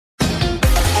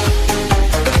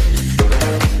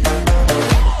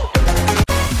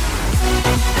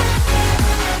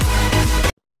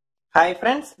Hi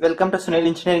friends, welcome to Sunil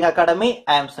Engineering Academy.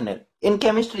 I am Sunil. In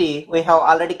chemistry, we have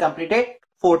already completed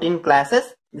 14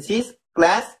 classes. This is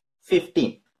class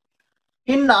 15.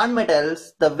 In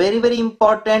non-metals, the very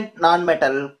important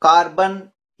non-metal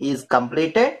carbon is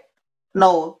completed.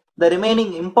 Now, the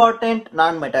remaining important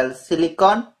non-metals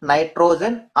silicon,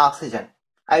 nitrogen, oxygen.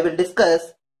 I will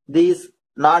discuss these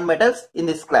non-metals in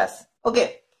this class.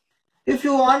 Okay. If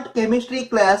you want chemistry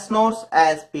class notes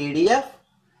as PDF,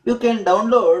 you can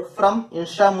download from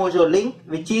Instamojo link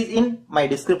which is in my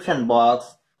description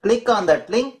box. Click on that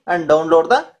link and download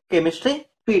the chemistry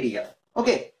PDF.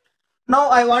 Okay. Now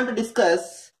I want to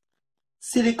discuss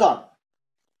silicon.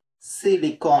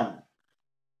 Silicon.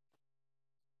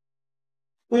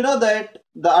 We know that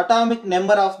the atomic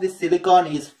number of this silicon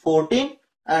is 14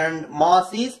 and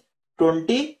mass is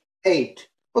 28.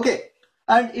 Okay.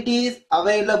 And it is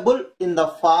available in the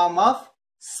form of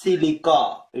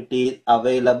silica. It is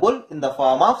available in the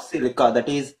form of silica, that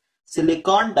is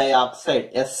silicon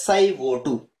dioxide,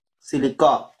 SiO2.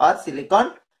 Silica or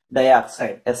silicon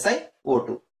dioxide,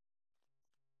 SiO2.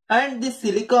 And this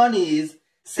silicon is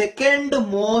second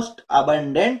most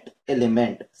abundant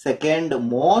element. Second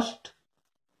most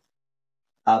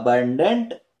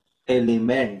abundant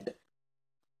element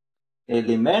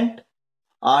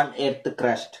on earth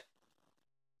crust.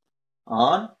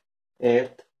 On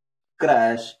earth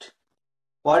crust.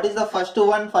 What is the first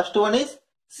one? First one is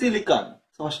silicon.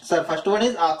 So first one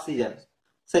is oxygen.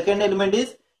 Second element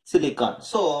is silicon.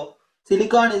 So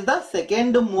silicon is the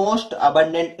second most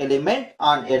abundant element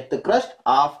on earth crust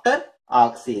after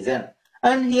oxygen.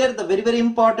 And here the very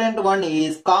important one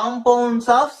is compounds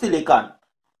of silicon.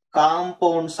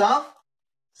 Compounds of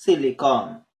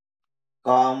silicon.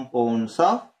 Compounds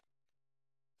of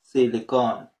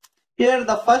silicon. Here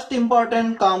the first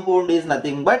important compound is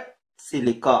nothing but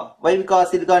silica. Why? Because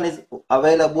silicon is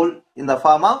available in the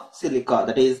form of silica,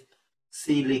 that is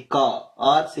silica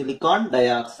or silicon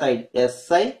dioxide,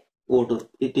 SiO2.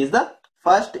 It is the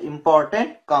first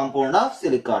important compound of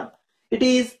silicon.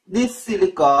 This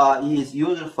silica is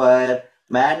used for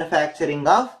manufacturing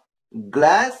of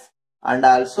glass and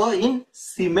also in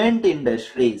cement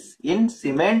industries. In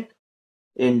cement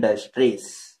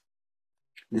industries,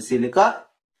 the silica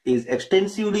is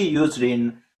extensively used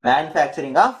in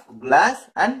manufacturing of glass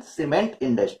and cement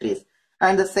industries.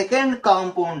 And the second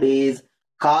compound is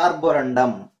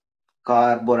carborundum.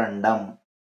 Carborundum.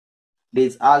 It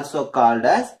is also called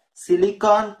as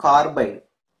silicon carbide.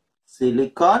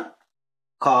 Silicon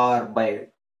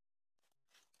carbide.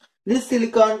 This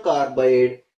silicon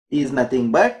carbide is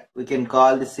nothing but, we can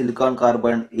call this silicon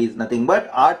carbide is nothing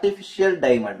but artificial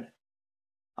diamond.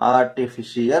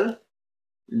 Artificial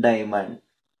diamond.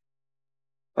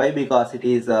 Why? Because it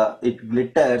is it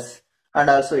glitters and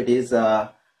also it is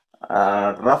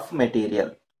rough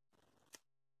material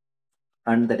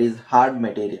and that is hard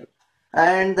material.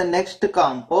 And the next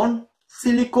compound,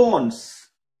 silicones.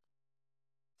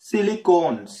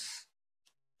 Silicones.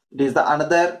 It is the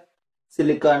another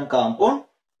silicon compound.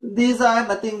 These are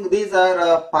nothing. These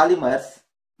are polymers.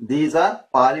 These are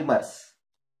polymers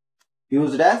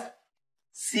used as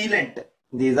sealant.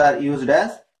 These are used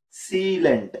as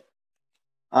sealant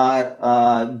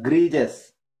or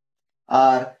greases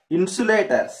or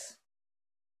insulators.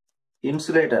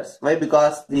 Insulators. Why?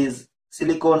 Because these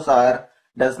silicones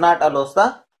does not allow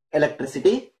the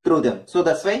electricity through them. So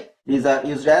that's why these are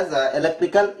used as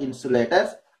electrical insulators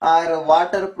or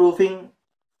waterproofing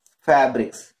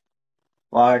fabrics.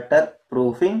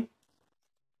 Waterproofing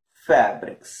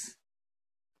fabrics.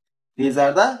 These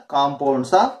are the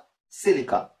compounds of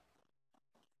silica.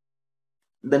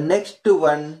 The next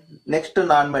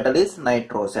non-metal is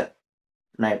nitrogen.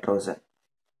 Nitrogen.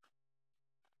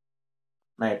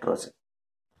 I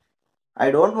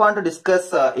don't want to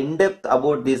discuss in depth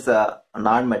about these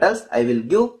non-metals. I will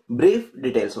give brief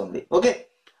details only. Okay.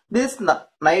 This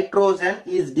nitrogen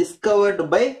is discovered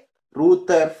by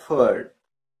Rutherford.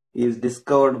 Is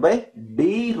discovered by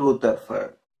D.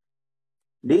 Rutherford.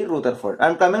 D. Rutherford.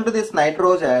 And coming to this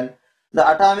nitrogen, the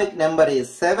atomic number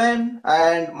is 7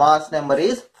 and mass number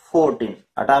is 14.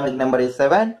 Atomic number is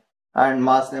 7 and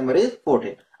mass number is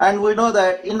 14. And we know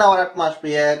that in our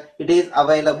atmosphere, it is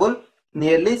available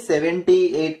nearly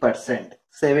 78%.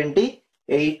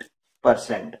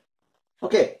 78%.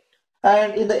 Okay.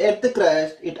 And in the earth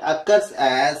crust, it occurs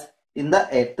as,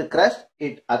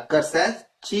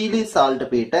 Chile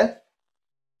saltpeter.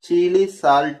 Chile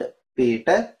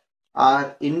saltpeter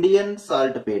or Indian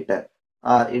saltpeter.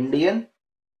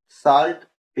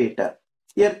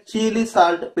 Here Chile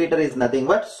saltpeter is nothing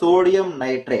but sodium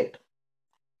nitrate.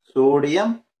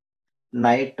 Sodium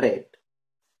nitrate.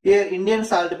 Here Indian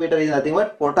saltpeter is nothing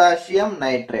but potassium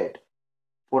nitrate.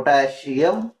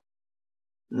 Potassium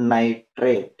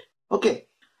nitrate. Okay.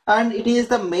 And it is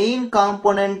the main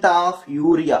component of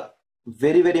urea.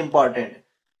 Very, very important.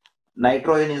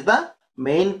 Nitrogen is the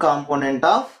main component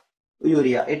of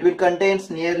urea. It will contains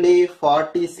nearly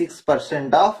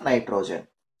 46% of nitrogen.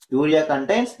 Urea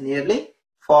contains nearly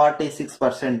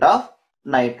 46% of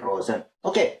nitrogen.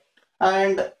 Okay.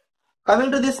 And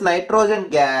coming to this nitrogen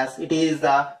gas, it is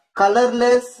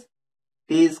colorless,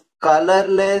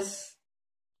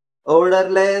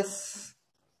 odorless,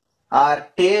 or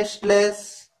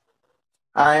tasteless,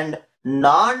 and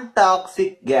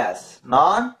non-toxic gas.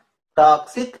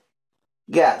 Non-toxic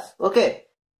gas. Okay.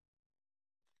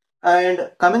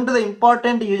 And coming to the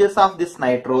important uses of this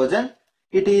nitrogen,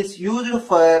 it is used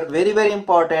for very, very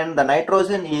important. The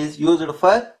nitrogen is used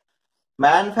for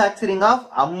manufacturing of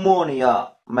ammonia.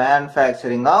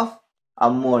 Manufacturing of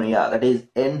ammonia, that is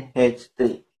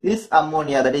NH3. This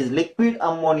ammonia, that is liquid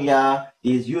ammonia,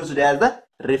 is used as a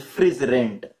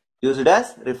refrigerant.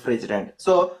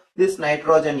 So this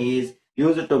nitrogen is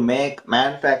used to make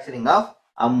manufacturing of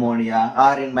ammonia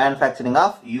or in manufacturing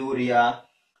of urea.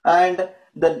 And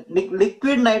the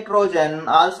liquid nitrogen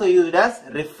also used as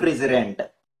refrigerant.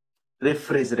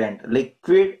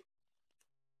 Liquid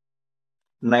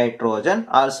nitrogen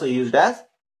also used as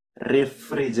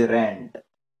refrigerant.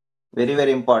 Very,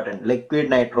 very important. Liquid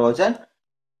nitrogen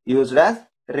used as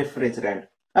refrigerant.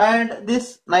 And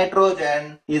this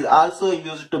nitrogen is also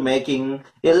used to making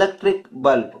electric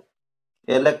bulbs,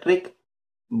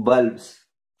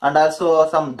 and also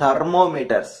some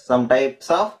thermometers, some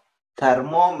types of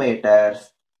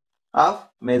thermometers of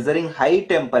measuring high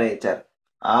temperature.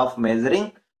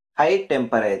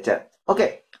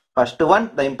 Okay. First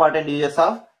one, the important uses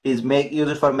of is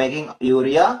used for making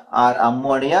urea or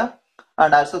ammonia,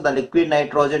 and also the liquid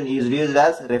nitrogen is used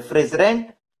as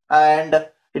refrigerant, and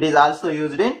it is also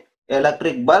used in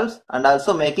electric bulbs and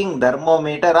also making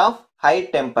thermometer of high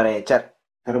temperature.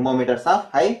 Thermometers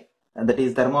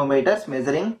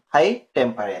measuring high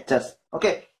temperatures.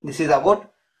 Okay, this is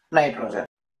about nitrogen.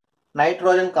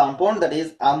 Nitrogen compound, that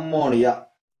is ammonia.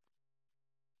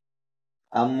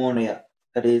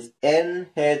 That is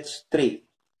NH3.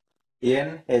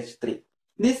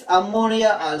 This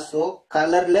ammonia also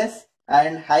colorless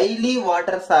and highly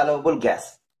water soluble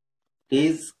gas. It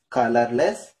is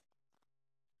colorless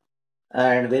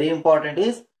and very important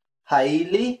is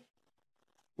highly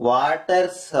water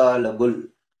soluble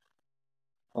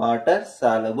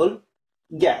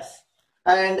gas,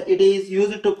 and it is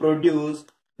used to produce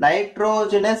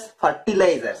nitrogenous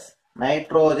fertilizers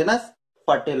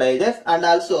and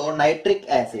also nitric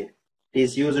acid. It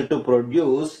is used to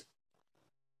produce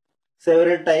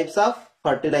several types of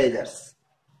fertilizers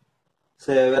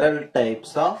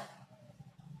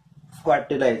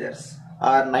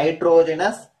are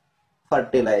nitrogenous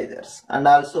fertilizers, and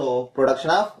also production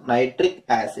of nitric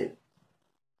acid.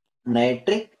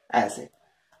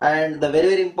 And the very,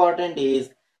 very important is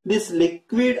this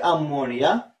liquid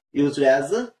ammonia used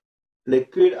as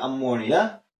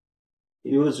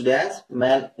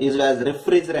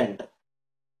refrigerant.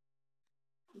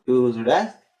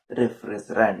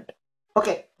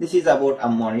 Okay, this is about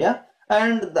ammonia.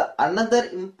 And the another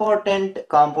important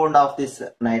compound of this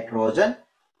nitrogen,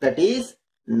 that is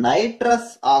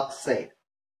nitrous oxide.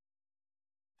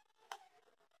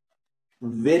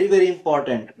 Very, very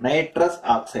important, nitrous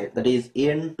oxide, that is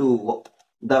N2O.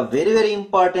 The very, very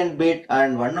important bit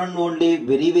and one and only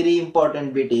very, very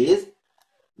important bit is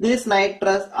this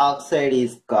nitrous oxide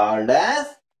is called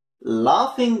as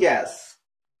laughing gas.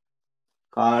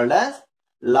 Why?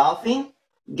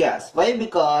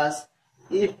 Because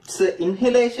its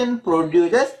inhalation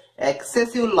produces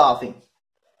excessive laughing.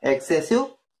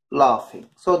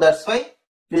 So that's why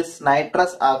this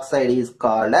nitrous oxide is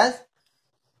called as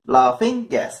laughing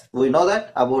gas. We know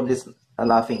that about this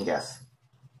laughing gas.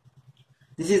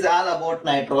 This is all about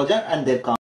nitrogen and their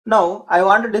compound. Now I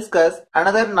want to discuss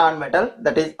another non-metal,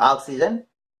 that is oxygen.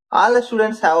 All the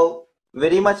students have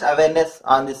very much awareness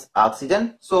on this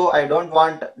oxygen, so I don't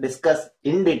want to discuss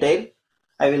in detail.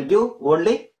 I will give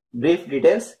only brief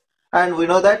details. And we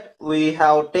know that we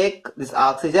have take this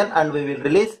oxygen and we will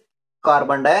release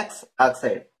carbon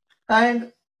dioxide.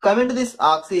 And coming to this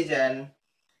oxygen,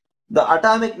 the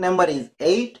atomic number is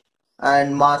 8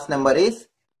 and mass number is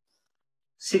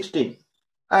 16.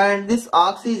 And this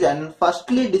oxygen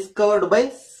firstly discovered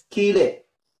by Cgl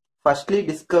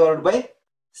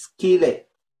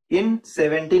in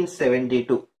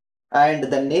 1772, and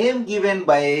the name given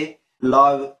by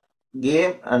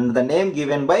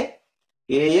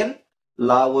A.L.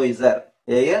 Lavoisier.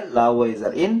 A.L.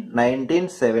 Lavoisier in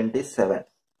 1977.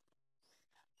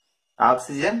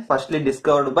 Oxygen firstly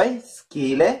discovered by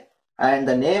Chsl and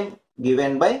the name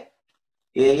given by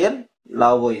A.L.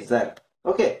 Lavoisier.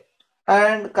 Okay,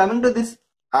 and coming to this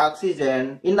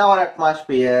oxygen in our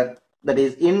atmosphere, that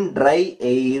is in dry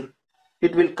air,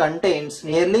 it will contains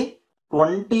nearly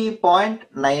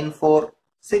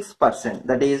 20.946%.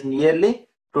 That is nearly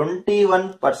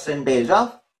 21%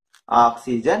 of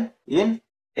oxygen in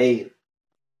air.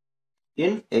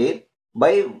 In air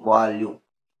by volume.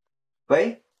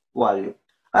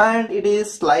 And it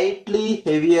is slightly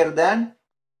heavier than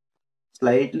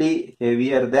air.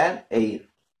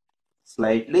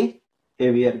 Slightly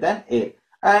heavier than air.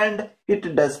 And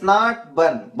it does not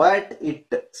burn, but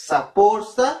it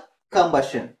supports the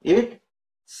combustion. It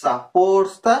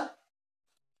supports the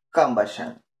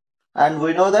combustion. And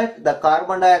we know that the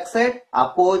carbon dioxide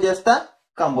opposes the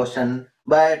combustion,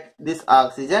 but this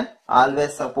oxygen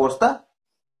always supports the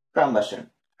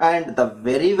combustion. And the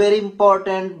very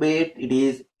important bit, it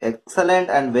is excellent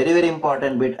and very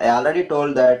important bit. I already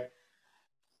told that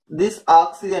this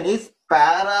oxygen is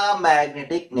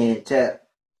paramagnetic nature.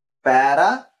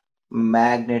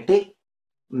 Paramagnetic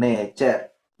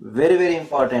nature. Very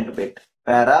important bit.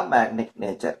 Paramagnetic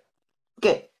nature.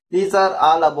 Okay. These are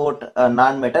all about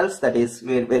non-metals, that is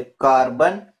with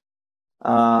carbon,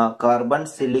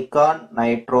 silicon,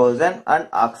 nitrogen and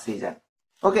oxygen.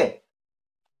 Okay.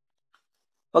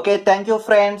 Okay, thank you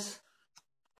friends.